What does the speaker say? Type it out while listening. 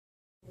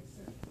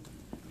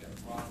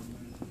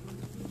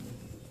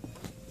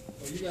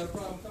You got a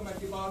problem? Come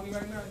back and bother me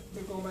right now.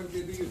 You come back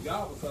and do your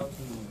job or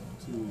something.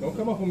 Don't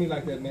come up with me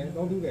like that, man.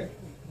 Don't do that.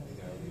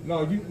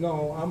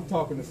 No, I'm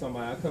talking to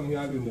somebody. I come here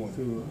every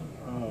morning.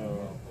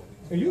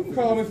 And you can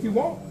call me if you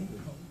want.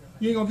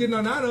 You ain't gonna get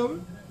nothing out of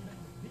it.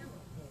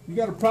 You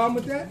got a problem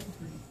with that?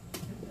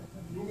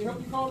 You want me to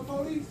help you call the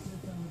police?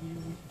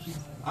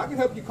 I can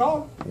help you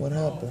call. What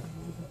happened?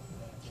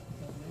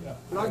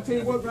 But I can tell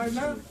you what right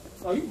now.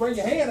 Oh, you can bring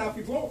your hand out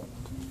if you want.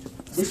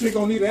 But you're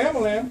gonna need an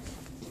ambulance.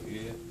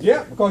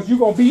 Yeah, because you're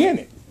gonna be in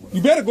it.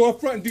 You better go up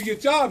front and do your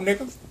job,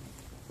 nigga.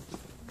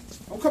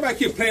 Don't come back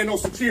here playing no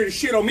security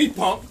shit on me,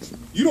 punk.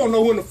 You don't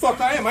know who in the fuck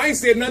I am. I ain't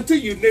said nothing to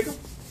you, nigga.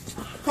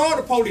 Call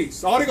the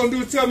police. All they gonna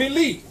do is tell me to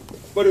leave.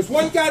 But it's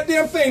one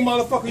goddamn thing,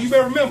 motherfucker, you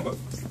better remember.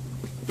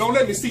 Don't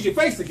let me see your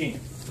face again.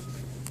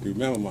 You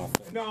remember my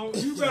face? No,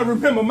 you better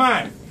remember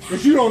mine.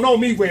 Because you don't know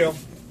me well.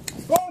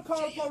 Go and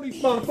call the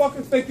police,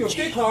 motherfucker. Think you're a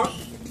dick heart.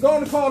 Go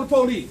and call the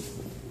police.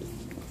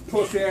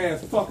 Pussy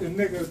ass fucking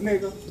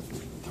nigga.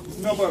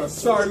 No but a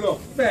sorry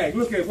little fag.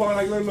 Look at one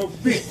like a little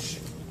bitch.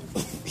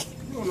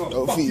 You don't know what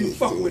the fuck you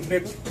fucking with,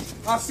 nigga.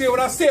 I said what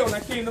I said when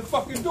I came to the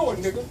fucking door,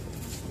 nigga.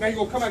 Now you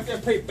gonna come out there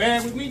and play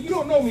bad with me? You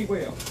don't know me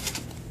well.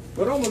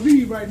 But I'm gonna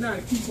leave right now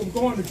and keep from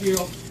going to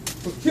jail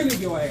for killing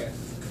your ass.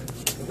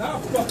 Cause I'll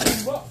fuck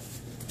you up.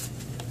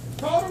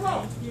 Call her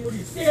off. What are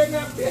you scared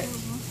now, bitch?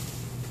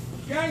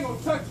 You ain't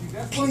gonna touch you.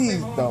 That's one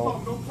thing on the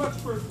phone. Don't touch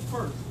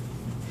first.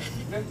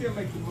 Let them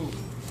make the move.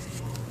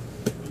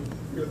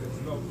 You're this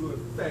no good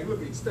thing.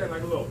 Look at you stand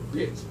like a little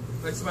bitch.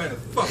 Like somebody that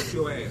fucked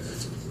your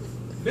ass.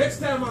 Next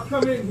time I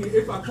come in here,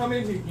 if I come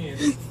in here again,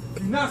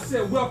 do not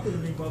say welcome to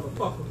me,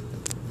 motherfucker.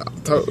 I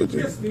told you.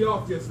 You pissed me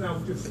off just now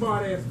with your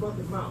smart ass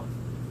fucking mouth.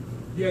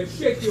 Yeah,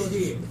 shake your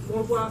head.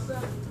 Wanna go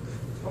outside?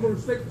 I'm gonna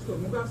respect the stuff.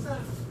 Wanna go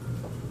outside?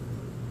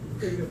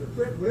 Take it as a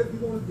threat, whatever you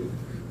wanna do.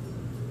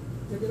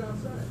 Take it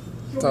outside.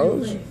 Show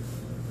me your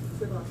hands.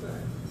 Step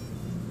outside.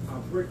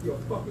 I'll break your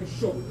fucking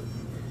shoulder,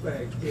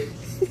 fag bitch.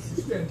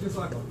 You stand just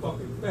like a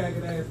fucking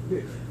faggot ass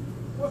bitch.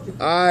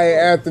 Alright,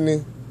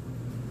 Anthony.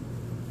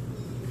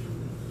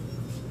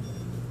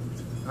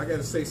 I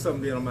gotta say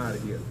something, then I'm out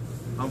of here.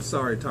 I'm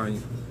sorry,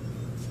 Tanya.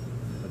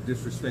 I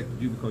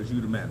disrespected you because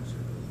you're the manager.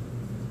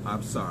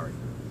 I'm sorry.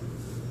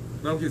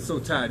 But I'm getting so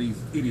tired of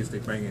these idiots they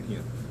bring in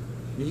here.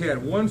 He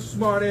had one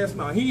smart ass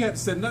mouth. He had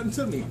said nothing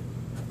to me.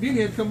 Then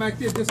he had to come back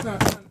there just now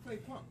trying to play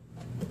punk.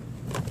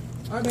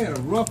 I've had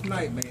a rough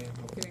night, man.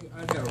 Okay?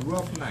 I've had a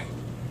rough night.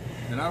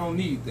 And I don't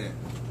need that.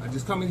 I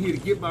just come in here to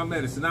get my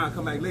medicine. Now I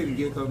come back later and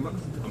get it because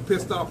I'm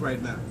pissed off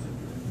right now.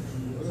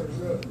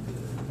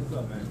 What's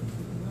up, man?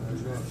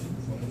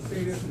 I'm gonna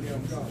say this and then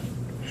I'm gone.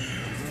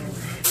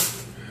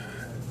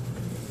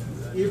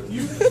 If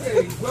you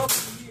say welcome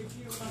to me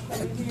again when I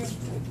come in here,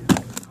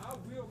 I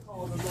will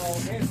call the law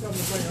and tell them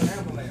to bring an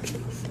ambulance.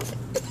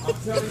 I'm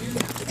telling you.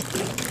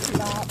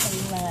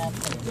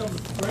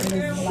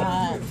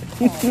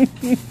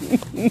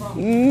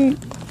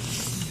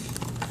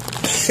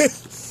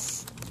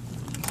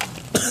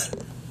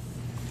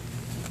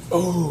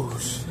 Oh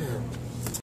shit.